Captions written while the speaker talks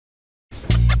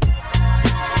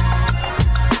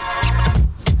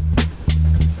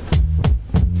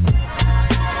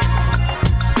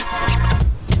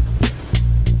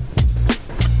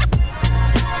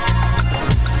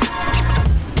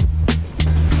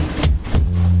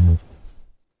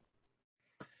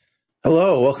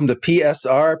Hello, welcome to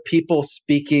PSR, People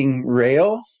Speaking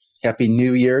Rail. Happy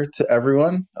New Year to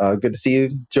everyone. Good to see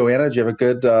you, Joanna. Did you have a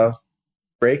good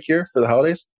break here for the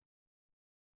holidays?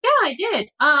 Yeah, I did.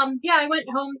 I went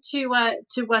home to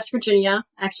West Virginia.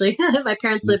 Actually, my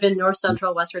parents live in North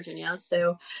Central West Virginia,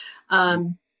 so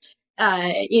whenever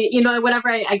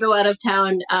I go out of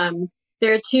town,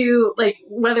 there are two, like,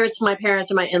 whether it's my parents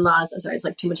or my in-laws. I'm sorry, it's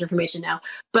like too much information now,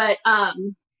 but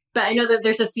I know that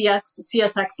there's a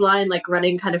CSX line like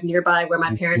running kind of nearby where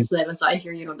my parents live, and so I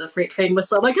hear the freight train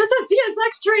whistle. I'm like, it's a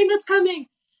CSX train that's coming.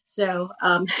 So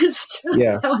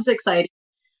Yeah. that was exciting.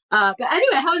 But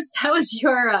anyway, how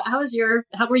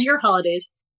were your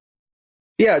holidays?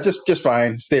 Yeah, just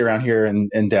fine. Stay around here in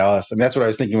Dallas. I mean, that's what I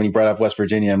was thinking when you brought up West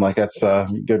Virginia. I'm like, that's a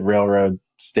good railroad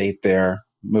state there.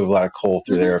 Move a lot of coal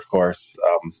through there, of course.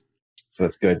 So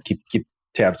that's good. Keep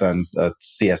tabs on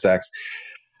CSX.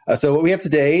 So what we have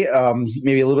today,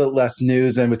 maybe a little bit less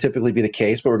news than would typically be the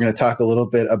case, but we're going to talk a little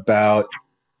bit about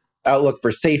outlook for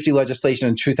safety legislation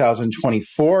in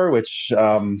 2024, which,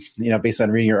 based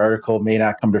on reading your article, may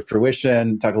not come to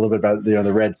fruition. Talk a little bit about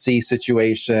the Red Sea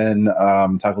situation.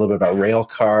 Talk a little bit about rail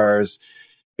cars.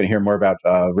 Going to hear more about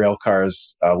rail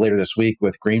cars later this week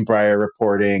with Greenbrier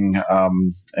reporting.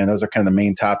 And those are kind of the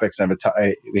main topics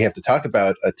we have to talk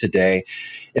about today.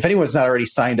 If anyone's not already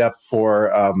signed up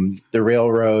for the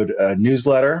Railroad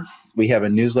newsletter, we have a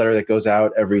newsletter that goes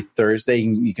out every Thursday.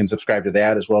 You can subscribe to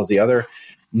that as well as the other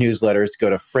newsletters. Go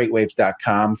to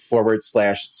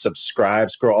freightwaves.com/subscribe.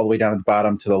 Scroll all the way down at the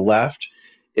bottom to the left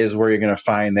is where you're going to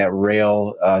find that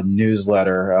rail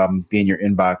newsletter be in your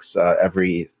inbox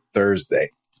every Thursday.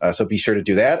 So be sure to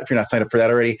do that if you're not signed up for that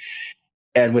already.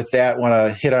 And with that, I want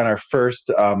to hit on our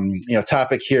first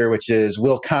topic here, which is,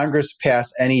 will Congress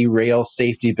pass any rail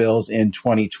safety bills in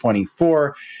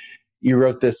 2024? You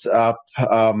wrote this up,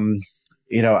 on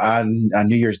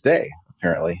New Year's Day,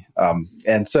 apparently.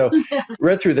 And so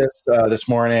read through this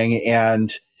morning,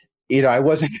 and, I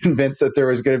wasn't convinced that there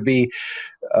was going to be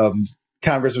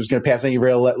Congress was going to pass any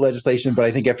rail legislation. But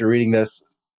I think after reading this,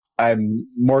 I'm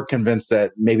more convinced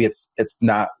that maybe it's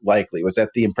not likely. Was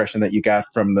that the impression that you got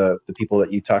from the people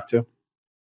that you talked to?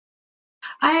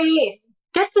 I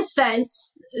get the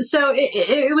sense. So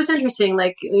it was interesting,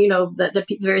 like, the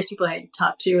various people I had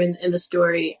talked to in the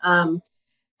story.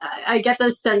 I get the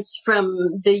sense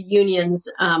from the unions,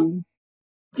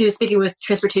 speaking with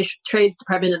Transportation Trades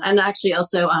Department, and actually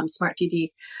also Smart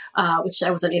TD, which I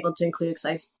wasn't able to include because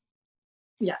I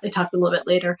talked a little bit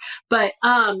later. But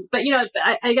I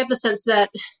get the sense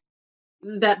that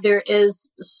there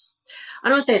is, I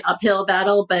don't want to say an uphill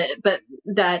battle, but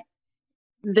that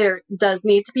there does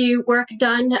need to be work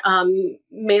done,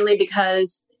 mainly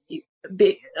because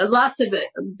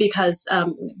because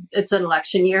it's an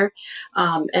election year,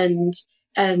 and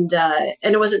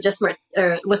it wasn't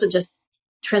just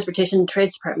Transportation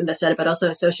Trades Department that said it, but also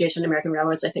Association of American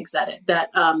Railroads, I think, said it, that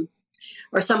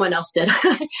or someone else did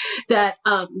that.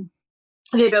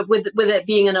 With it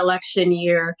being an election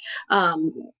year,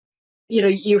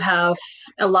 you have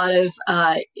a lot of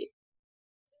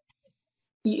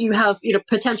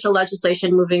potential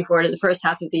legislation moving forward in the first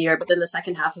half of the year, but then the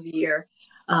second half of the year,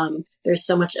 there's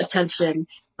so much attention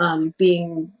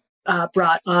being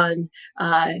brought on,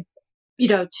 to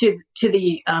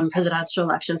the presidential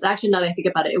elections. Actually, now that I think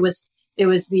about it, it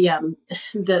was the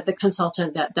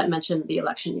consultant that mentioned the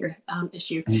election year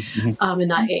issue, and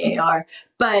not AAR.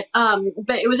 But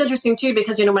it was interesting too,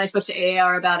 because when I spoke to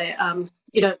AAR about it,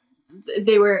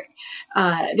 they were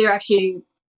actually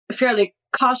fairly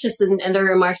cautious in their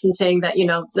remarks in saying that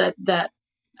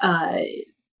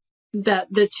that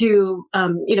the two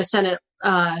Senate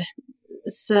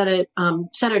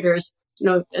senators,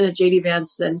 J.D.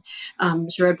 Vance and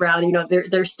Sherrod Brown,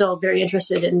 they're still very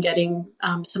interested in getting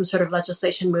some sort of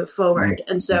legislation moved forward.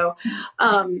 And so,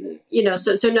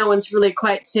 so no one's really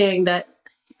quite saying that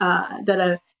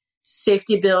a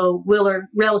safety bill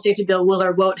rail safety bill will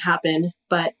or won't happen.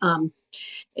 But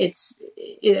it's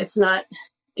not,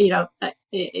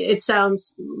 it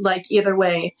sounds like either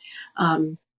way,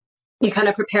 you kind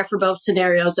of prepare for both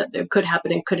scenarios, that it could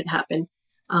happen and couldn't happen.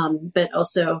 But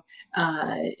also,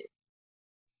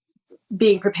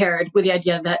 being prepared with the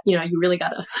idea that, you really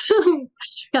gotta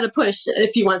push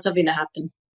if you want something to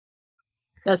happen.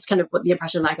 That's kind of what the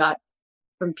impression I got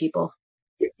from people.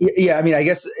 Yeah, I mean, I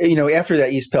guess, after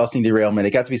that East Palestine derailment,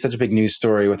 it got to be such a big news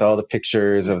story with all the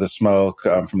pictures of the smoke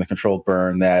from the controlled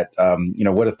burn that,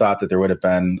 would have thought that there would have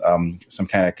been some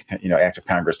kind of, act of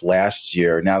Congress last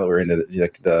year. Now that we're into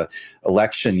the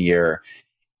election year,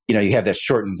 you have that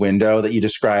shortened window that you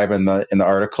describe in the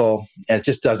article, and it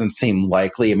just doesn't seem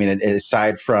likely. I mean,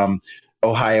 aside from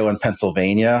Ohio and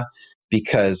Pennsylvania,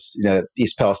 because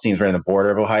East Palestine is right on the border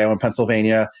of Ohio and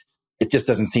Pennsylvania. It just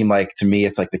doesn't seem like, to me,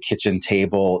 it's like the kitchen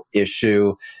table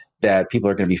issue that people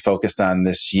are going to be focused on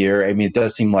this year. I mean, it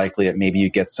does seem likely that maybe you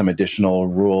get some additional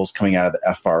rules coming out of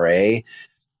the FRA,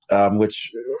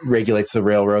 which regulates the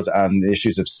railroads on the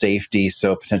issues of safety.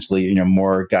 So potentially,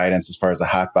 more guidance as far as the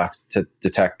hot box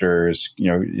detectors.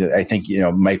 I think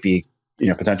might be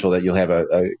potential that you'll have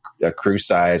a crew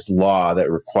size law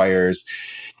that requires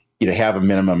you to have a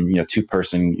minimum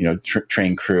 2-person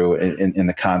train crew in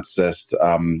the consist,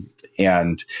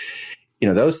 and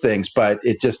those things. But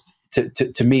it just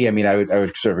to me, I mean, I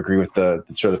would sort of agree with the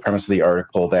sort of the premise of the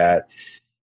article that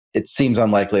it seems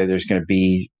unlikely that there's going to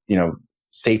be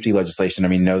safety legislation. I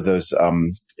mean, those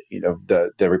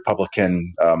the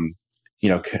Republican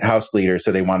House leaders,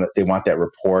 so they want that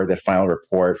report, that final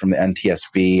report from the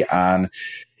NTSB on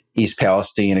East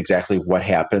Palestine, exactly what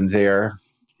happened there.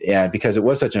 And because it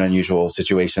was such an unusual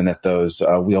situation that those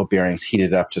wheel bearings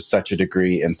heated up to such a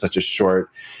degree in such a short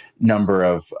number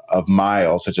of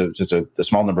miles, such a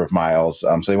small number of miles.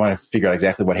 So they want to figure out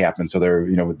exactly what happened. So there,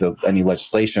 any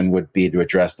legislation would be to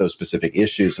address those specific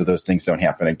issues so those things don't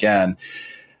happen again.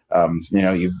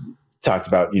 You've talked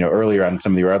about, earlier on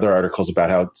some of your other articles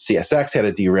about how CSX had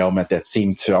a derailment that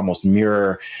seemed to almost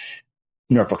mirror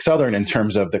Norfolk Southern in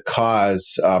terms of the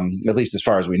cause, at least as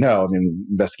far as we know. I mean,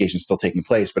 investigation is still taking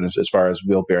place, but as far as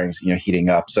wheel bearings, heating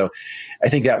up. So I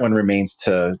think that one remains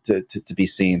to be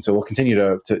seen. So we'll continue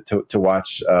to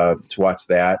watch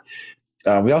that.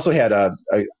 We also had a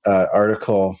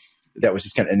article that was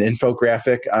just kind of an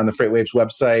infographic on the FreightWaves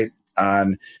website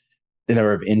on the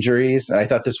number of injuries. And I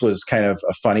thought this was kind of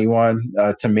a funny one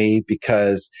to me,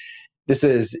 because this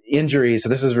is injuries. So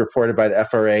this is reported by the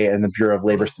FRA and the Bureau of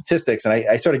Labor Statistics. And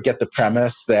I sort of get the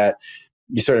premise that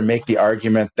you sort of make the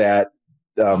argument that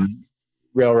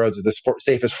railroads are the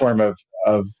safest form of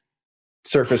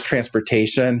surface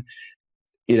transportation,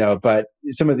 but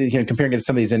some of the, comparing it to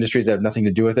some of these industries that have nothing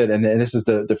to do with it. And this is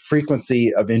the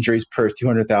frequency of injuries per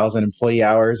 200,000 employee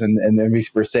hours. And then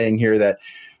we're saying here that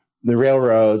the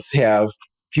railroads have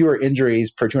fewer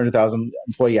injuries per 200,000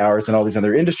 employee hours than all these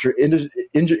other industries,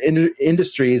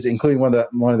 including one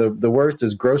of the worst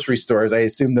is grocery stores. I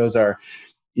assume those are,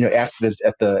 accidents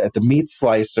at the meat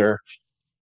slicer.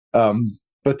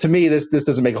 But to me, this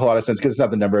doesn't make a whole lot of sense, because it's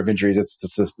not the number of injuries; it's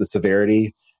the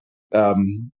severity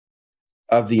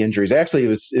of the injuries. Actually, it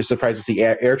was surprised to see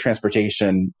air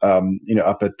transportation,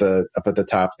 up at the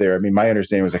top there. I mean, my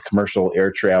understanding was that commercial air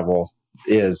travel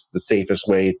is the safest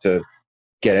way to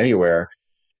get anywhere.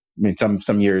 I mean,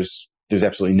 some years there's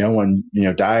absolutely no one,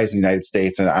 dies in the United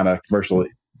States and on a commercial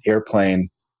airplane,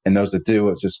 and those that do,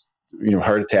 it's just,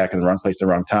 heart attack in the wrong place at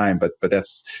the wrong time. But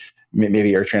that's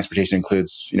maybe air transportation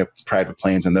includes, private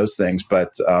planes and those things.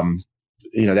 But,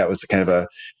 that was kind of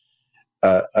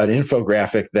an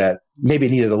infographic that maybe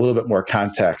needed a little bit more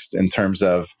context in terms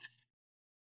of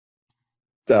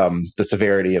the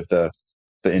severity of the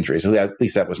injuries. At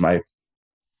least that was my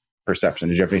perception.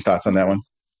 Did you have any thoughts on that one?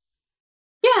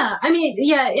 Yeah, I mean,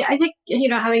 I think,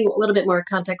 having a little bit more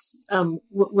context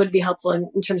would be helpful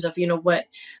in terms of,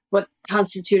 what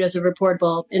constitute as a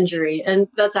reportable injury. And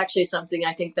that's actually something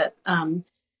I think that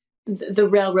the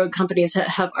railroad companies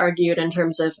have argued in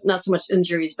terms of not so much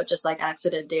injuries, but just like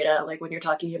accident data. Like when you're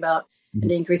talking about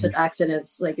an increase of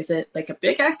accidents, like, is it like a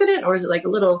big accident, or is it like a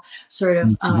little sort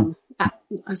of, I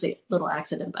would say little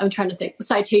accident, I'm trying to think,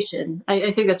 citation.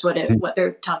 I think that's what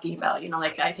they're talking about,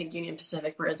 like I think Union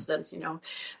Pacific, for instance,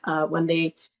 when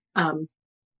they,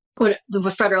 when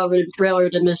the Federal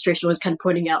Railroad Administration was kind of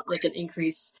pointing out like an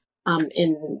increase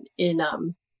in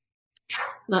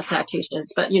not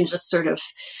citations, but just sort of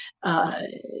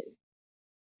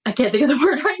I can't think of the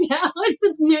word right now. It's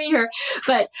the new year,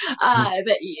 but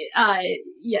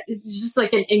it's just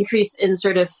like an increase in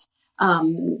sort of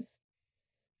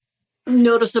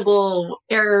noticeable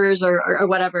errors or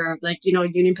whatever. Like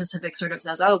Union Pacific sort of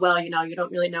says, oh well, you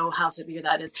don't really know how severe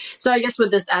that is. So I guess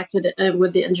with this accident,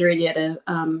 with the injury data,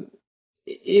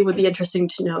 it would be interesting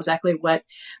to know exactly what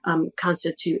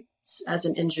constitutes as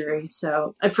an injury.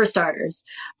 So for starters,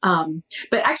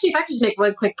 but actually, if I could just make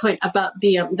one quick point about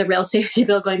the rail safety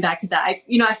bill, going back to that,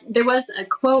 there was a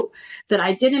quote that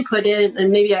I didn't put in,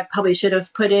 and maybe I probably should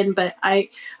have put in, but I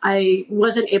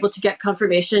wasn't able to get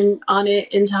confirmation on it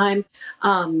in time.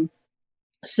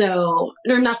 So,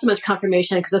 or not so much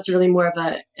confirmation, because that's really more of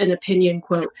an opinion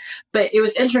quote. But it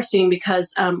was interesting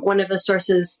because one of the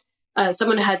sources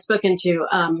someone had spoken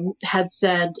to had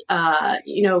said,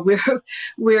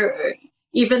 we're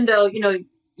even though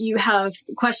you have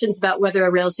questions about whether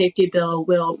a rail safety bill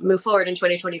will move forward in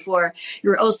 2024.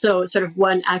 You're also sort of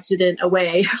one accident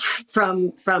away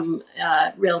from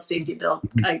rail safety bill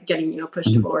getting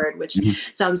pushed forward, which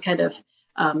sounds kind of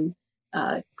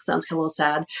sounds kind of a little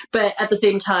sad, but at the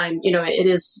same time, it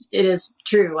is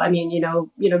true. I mean,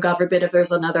 God forbid if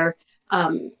there's another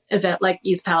event like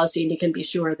East Palestine, you can be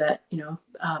sure that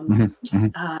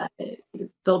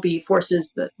there'll be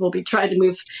forces that will be trying to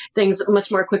move things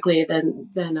much more quickly than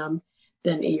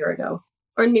a year ago,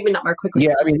 or maybe not more quickly.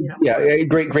 Yeah,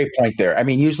 great point there. I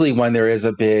mean, usually when there is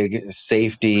a big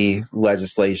safety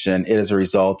legislation, it is a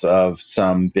result of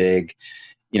some big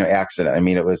accident. I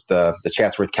mean, it was the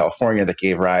Chatsworth, California that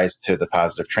gave rise to the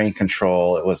positive train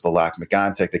control. It was the Lock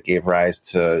McGontic that gave rise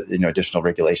to, additional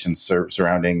regulations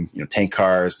surrounding, tank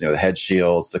cars, the head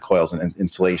shields, the coils and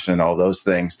insulation, all those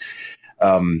things.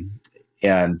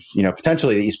 And,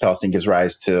 potentially the East Palestine gives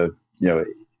rise to,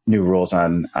 new rules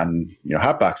on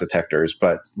hot box detectors,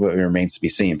 but it remains to be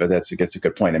seen. But that's a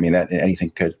good point. I mean, that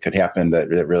anything could happen that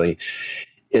really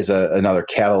is another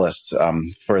catalyst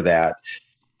for that.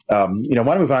 I want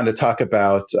to move on to talk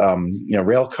about,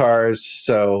 rail cars.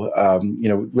 So,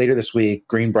 later this week,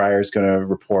 Greenbrier is going to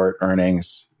report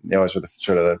earnings. They always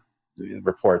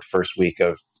report the first week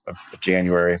of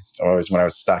January. Always when I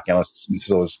was a stock analyst,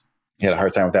 had a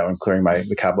hard time with that one, clearing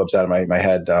the cobwebs out of my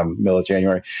head, middle of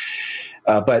January.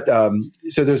 So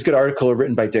there's a good article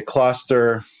written by Dick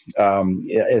Kloster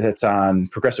that's on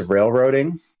progressive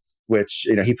railroading, which,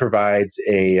 he provides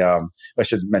I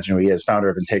should mention who he is, founder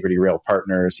of Integrity Rail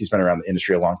Partners. He's been around the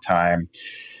industry a long time,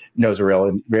 knows the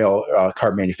rail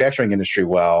car manufacturing industry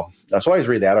well. So I always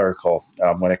read that article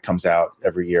when it comes out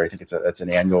every year. I think it's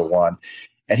an annual one.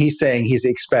 And he's saying he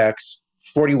expects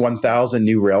 41,000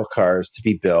 new rail cars to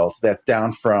be built. That's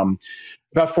down from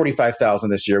about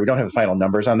 45,000 this year. We don't have the final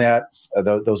numbers on that.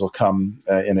 Those will come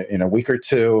in a week or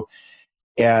two.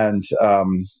 And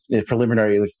the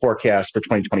preliminary forecast for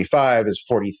 2025 is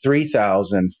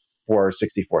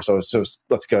 43,464. So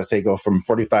let's go from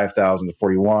 45,000 to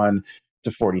 41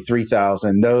 to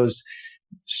 43,000. Those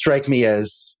strike me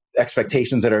as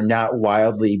expectations that are not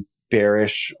wildly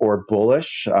bearish or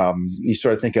bullish. You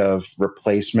sort of think of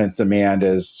replacement demand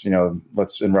as,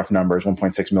 let's in rough numbers,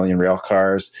 1.6 million rail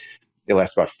cars. They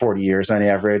last about 40 years on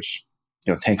average.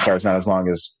 Tank cars not as long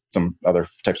as some other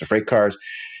types of freight cars,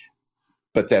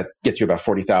 but that gets you about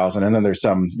 40,000. And then there's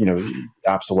some,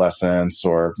 obsolescence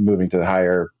or moving to the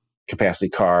higher capacity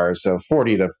cars. So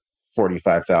 40 to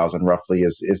 45,000 roughly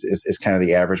is kind of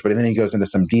the average. But then he goes into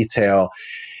some detail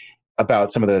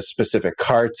about some of the specific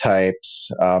car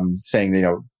types,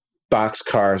 saying, box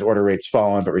cars, order rates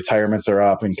fallen, but retirements are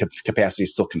up and capacity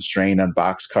is still constrained on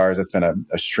box cars. That's been a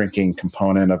shrinking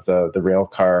component of the rail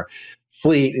car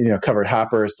fleet. Covered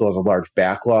hoppers still has a large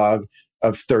backlog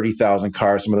of 30,000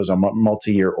 cars. Some of those are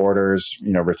multi-year orders.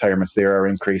 Retirements there are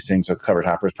increasing. So covered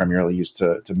hoppers primarily used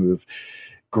to move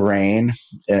grain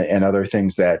and other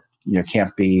things that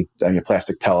can't be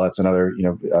plastic pellets and other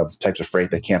types of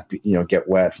freight that can't be, get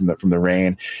wet from the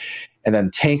rain. And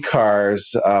then tank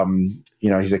cars,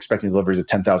 he's expecting deliveries of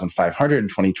 10,500 in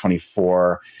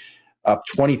 2024, up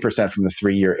 20% from the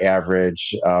 3-year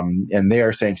average. And they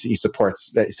are saying he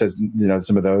supports that. He says,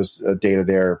 some of those data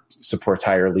there supports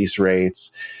higher lease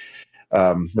rates,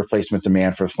 replacement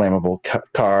demand for flammable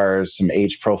cars, some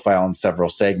age profile in several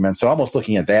segments. So almost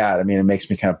looking at that, I mean, it makes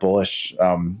me kind of bullish.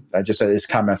 I just his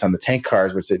comments on the tank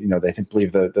cars, which they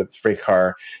believe the freight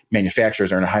car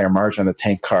manufacturers earn a higher margin on the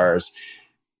tank cars,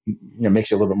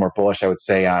 makes you a little bit more bullish, I would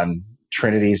say, on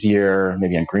Trinity's year,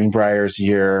 maybe on Greenbrier's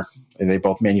year. They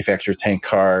both manufacture tank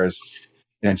cars,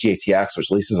 and GATX,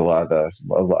 which leases a lot of the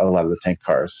tank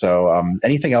cars. So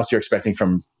anything else you're expecting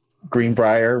from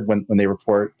Greenbrier when they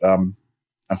report on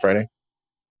Friday?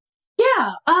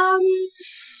 Yeah, I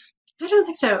don't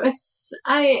think so.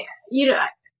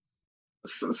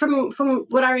 From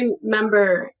what I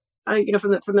remember,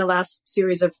 from the last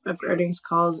series of earnings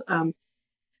calls,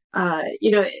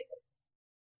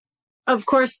 of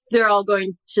course they're all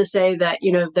going to say that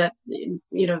they're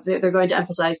going to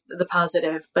emphasize the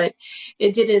positive, but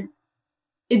it didn't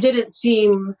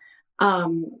seem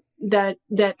that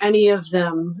any of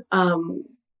them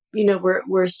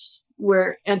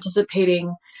were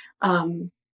anticipating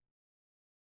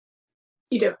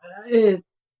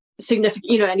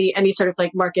significant any sort of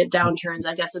like market downturns,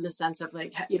 I guess, in the sense of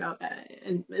like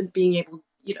and being able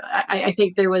I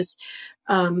think there was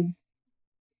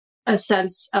a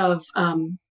sense of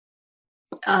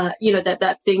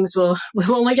that things will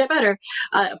only get better.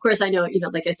 Of course, I know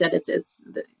like I said, it's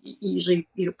usually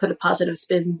put a positive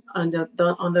spin on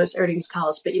those earnings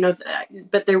calls, but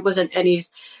but there wasn't any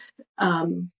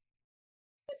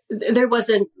there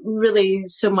wasn't really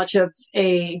so much of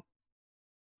a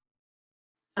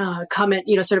comment,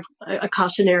 sort of a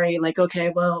cautionary, like, okay,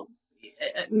 well,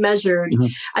 measured. Mm-hmm.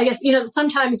 I guess,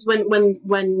 sometimes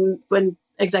when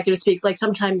executives speak, like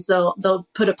sometimes they'll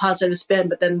put a positive spin,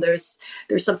 but then there's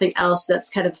something else that's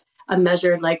kind of a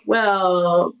measured, like,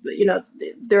 well,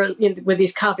 there are, with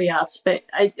these caveats, but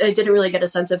I didn't really get a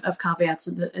sense of caveats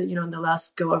in the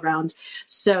last go around.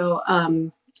 So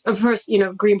of course,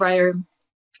 Greenbrier,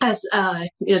 as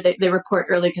they report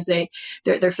early because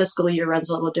their fiscal year runs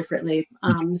a little differently.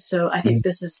 So I think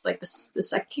this is like the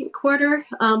second quarter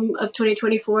of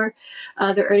 2024,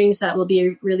 the earnings that will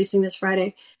be releasing this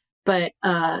Friday. But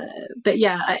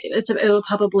yeah, it'll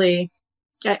probably.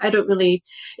 I don't really.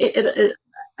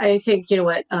 I think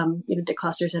what Dick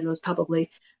Kloster said was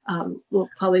probably will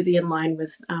probably be in line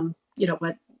with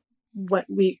what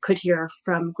we could hear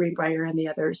from Greenbrier and the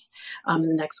others in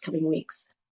the next coming weeks.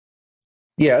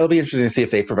 Yeah, it'll be interesting to see if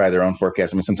they provide their own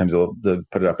forecast. I mean, sometimes they'll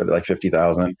put it up at like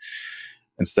 50,000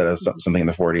 instead of something in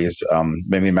the 40s.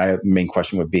 Maybe my main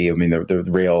question would be, I mean, the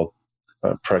rail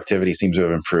productivity seems to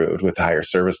have improved with the higher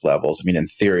service levels. I mean, in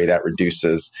theory, that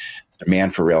reduces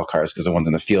demand for rail cars because the ones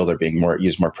in the field are being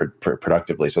used more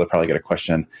productively. So they'll probably get a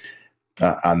question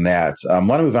on that. I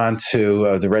want to move on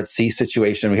to the Red Sea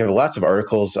situation. We have lots of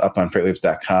articles up on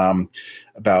freightwaves.com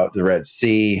about the Red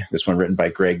Sea. This one written by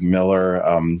Greg Miller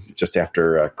just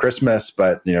after Christmas,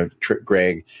 but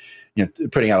Greg,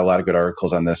 putting out a lot of good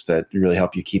articles on this that really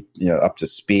help you keep up to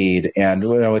speed. And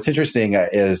what's interesting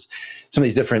is some of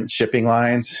these different shipping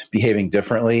lines behaving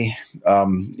differently.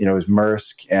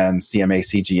 Maersk and CMA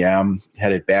CGM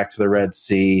headed back to the Red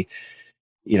Sea.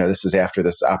 This was after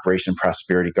this Operation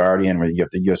Prosperity Guardian, where you have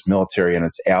the U.S. military and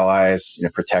its allies,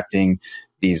 protecting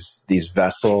these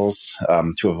vessels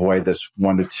to avoid this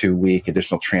 1 to 2 week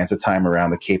additional transit time around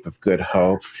the Cape of Good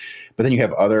Hope. But then you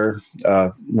have other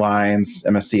lines,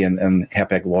 MSC and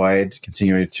Hapag-Lloyd,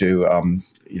 continuing to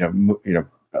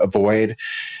avoid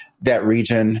that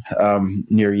region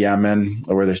near Yemen,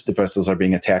 where the vessels are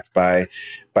being attacked by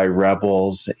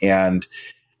rebels. And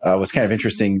what's kind of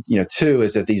interesting, too,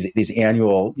 is that these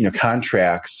annual,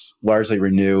 contracts largely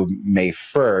renew May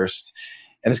 1st,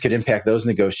 and this could impact those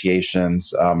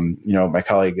negotiations. My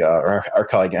colleague, our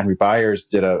colleague Henry Byers,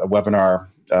 did a webinar,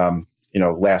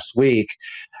 last week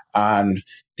on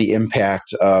the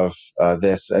impact of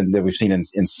this, and that we've seen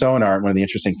in Sonar. One of the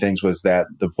interesting things was that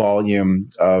the volume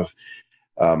of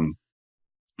the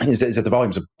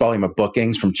volume of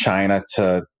bookings from China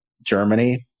to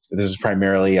Germany. This is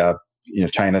primarily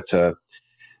China to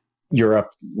Europe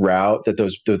route, that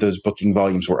those booking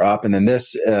volumes were up. And then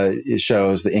this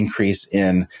shows the increase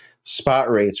in spot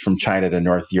rates from China to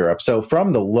North Europe. So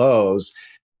from the lows,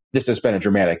 this has been a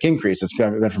dramatic increase. It's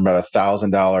been from about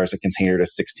 $1,000 a container to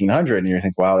 $1,600. And you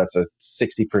think, wow, that's a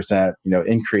 60%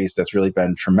 increase. That's really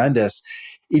been tremendous.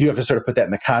 You do have to sort of put that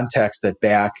in the context that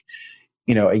back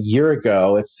a year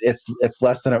ago, it's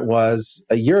less than it was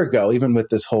a year ago, even with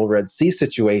this whole Red Sea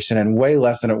situation, and way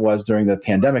less than it was during the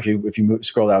pandemic. If you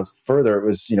scroll out further, it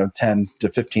was 10 to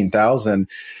 15,000.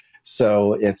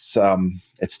 So it's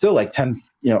still like 10,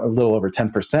 a little over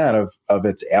 10% of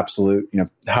its absolute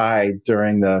high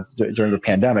during the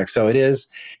pandemic. So it is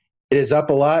up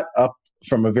a lot, up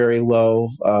from a very low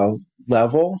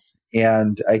level.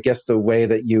 And I guess the way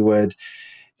that you would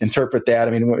interpret that,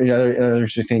 I mean, another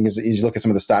interesting thing is you look at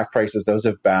some of the stock prices; those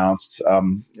have bounced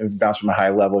from a high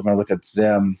level. If you look at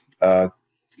Zim, the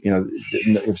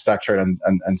stock chart on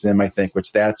Zim, I think,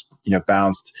 which that's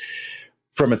bounced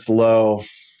from its low.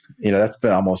 That's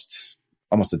been almost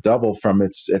a double from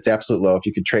its absolute low. If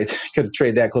you could trade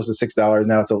that close to $6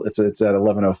 now, it's at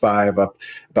 11.05, up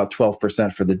about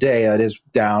 12% for the day. That is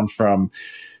down from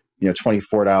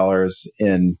 $24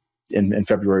 in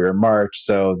February or March.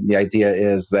 So the idea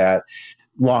is that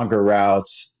longer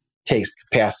routes takes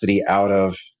capacity out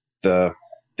of the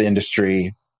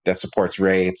industry that supports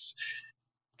rates.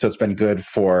 So it's been good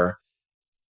for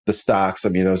the stocks. I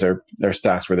mean, those are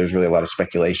stocks where there's really a lot of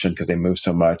speculation because they move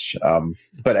so much.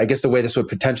 But I guess the way this would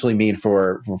potentially mean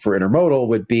for intermodal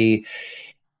would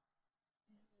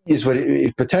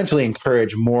it potentially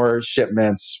encourage more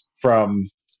shipments from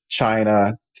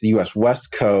China to the U.S.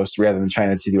 West Coast rather than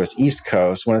China to the U.S. East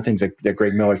Coast. One of the things that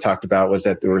Greg Miller talked about was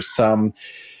that there were some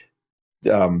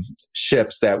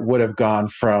ships that would have gone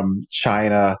from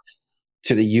China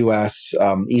to the U.S.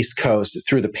 East Coast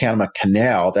through the Panama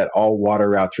Canal, that all water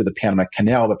route through the Panama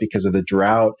Canal, but because of the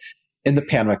drought in the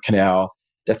Panama Canal,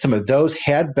 that some of those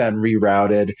had been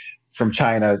rerouted from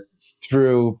China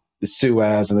through the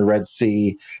Suez and the Red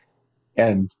Sea,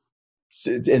 and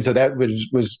so that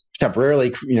was temporarily,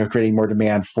 creating more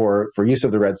demand for use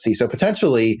of the Red Sea. So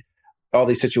potentially, all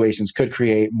these situations could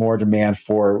create more demand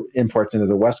for imports into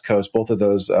the West Coast. Both of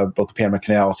those, both the Panama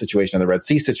Canal situation and the Red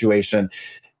Sea situation,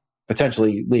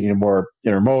 potentially leading to more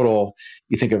intermodal.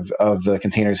 You think of the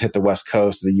containers hit the West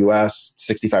Coast of the U.S.,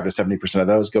 65 to 70% of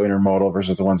those go intermodal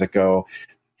versus the ones that go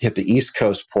hit the East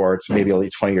Coast ports. Maybe only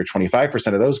 20 or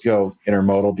 25% of those go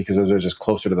intermodal because those are just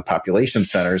closer to the population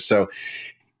centers. So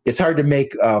it's hard to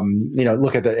make,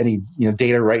 look at any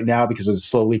data right now because it was a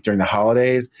slow week during the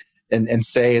holidays and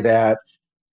say that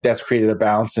that's created a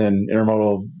bounce in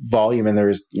intermodal volume, and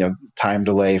there's time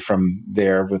delay from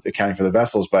there with accounting for the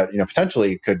vessels, but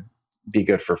potentially it could be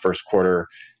good for first quarter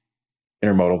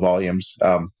intermodal volumes.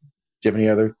 Do you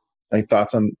have any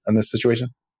thoughts on this situation?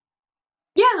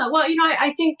 Yeah, well,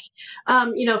 I think,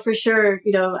 for sure,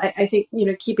 I think,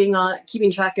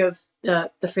 keeping track of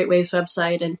the FreightWaves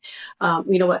website and,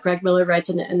 what Greg Miller writes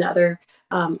and other,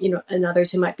 and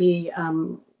others who might be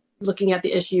looking at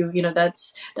the issue,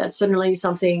 that's certainly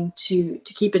something to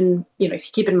keep in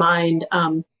mind.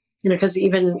 Because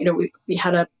even, we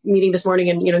had a meeting this morning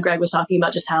and, Greg was talking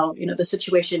about just how, the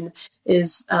situation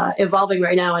is evolving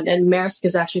right now. And Maersk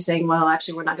is actually saying, well,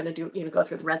 actually, we're not going to go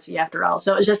through the Red Sea after all.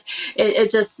 So it just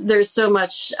there's so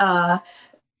much,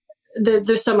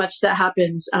 there's so much that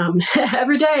happens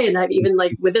every day and even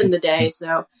like within the day.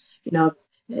 So,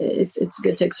 it's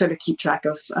good to sort of keep track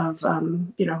of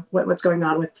what's going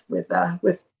on with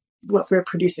what we're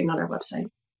producing on our website.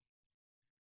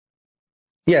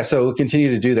 Yeah, so we'll continue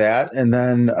to do that. And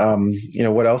then,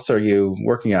 what else are you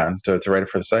working on to write it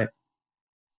for the site?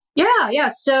 Yeah.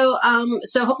 So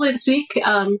hopefully this week,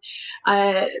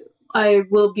 I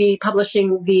will be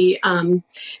publishing the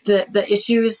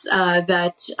issues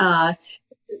that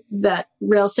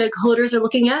rail stakeholders are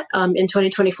looking at in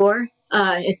 2024.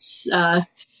 It's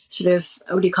sort of,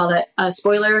 what do you call it?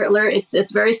 Spoiler alert.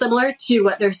 It's very similar to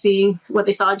what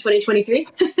they saw in 2023.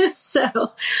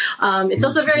 So it's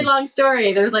also a very long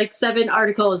story. There's like 7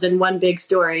 articles in one big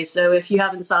story. So if you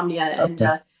have insomnia and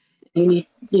you need,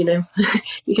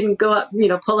 you can go up,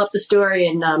 pull up the story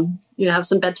and, have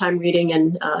some bedtime reading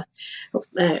and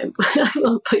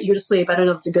will put you to sleep. I don't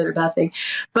know if it's a good or bad thing,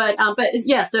 but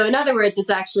yeah. So in other words, it's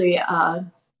actually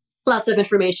lots of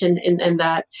information in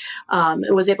that. I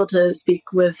was able to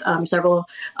speak with several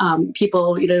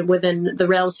people, within the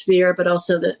rail sphere, but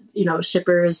also the,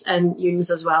 shippers and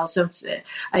unions as well. So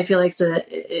I feel like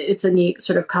it's a neat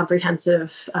sort of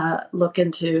comprehensive look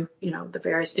into, the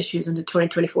various issues into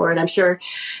 2024. And I'm sure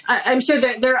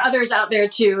that there are others out there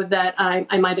too that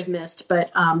I might have missed,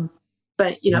 but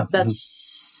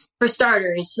that's for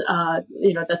starters,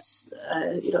 that's,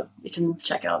 you can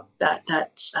check out that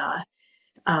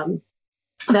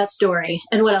story.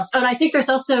 And what else? Oh, and I think there's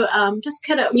also just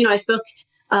kind of, I spoke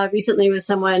recently with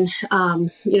someone,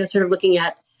 sort of looking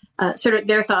at sort of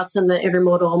their thoughts on the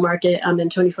intermodal market in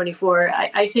 2024.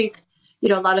 I think, a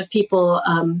lot of people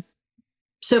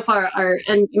so far are,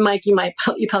 and Mike, you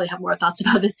probably have more thoughts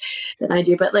about this than I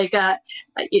do, but like,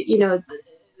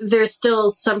 there's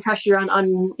still some pressure on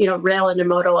rail and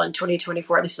intermodal in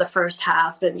 2024. This is the first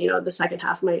half, and the second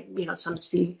half might some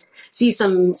see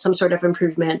some sort of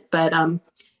improvement, but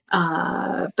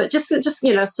just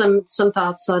some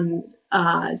thoughts on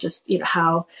just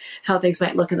how things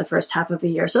might look in the first half of the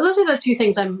year. So those are the 2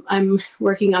 things I'm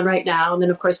working on right now, and then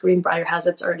of course Greenbrier has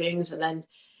its earnings, and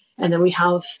then we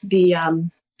have the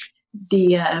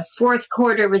fourth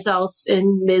quarter results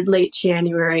in late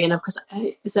January, and of course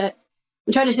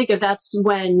I'm trying to think if that's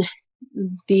when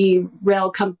the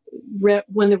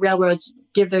when the railroads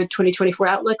give their 2024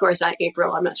 outlook, or is that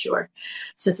April? I'm not sure,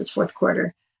 since it's fourth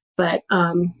quarter. But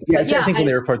I think when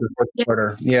they report the fourth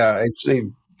quarter, they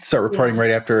start reporting right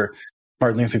after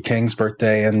Martin Luther King's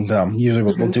birthday, and usually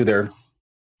we'll do their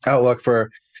outlook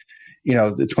for the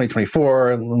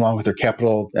 2024 along with their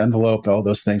capital envelope, all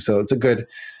those things. So it's a good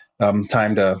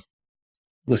time to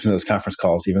listen to those conference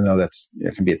calls, even though it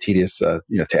can be a tedious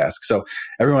task. So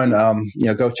everyone,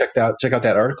 go check out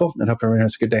that article, and hope everyone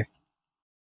has a good day.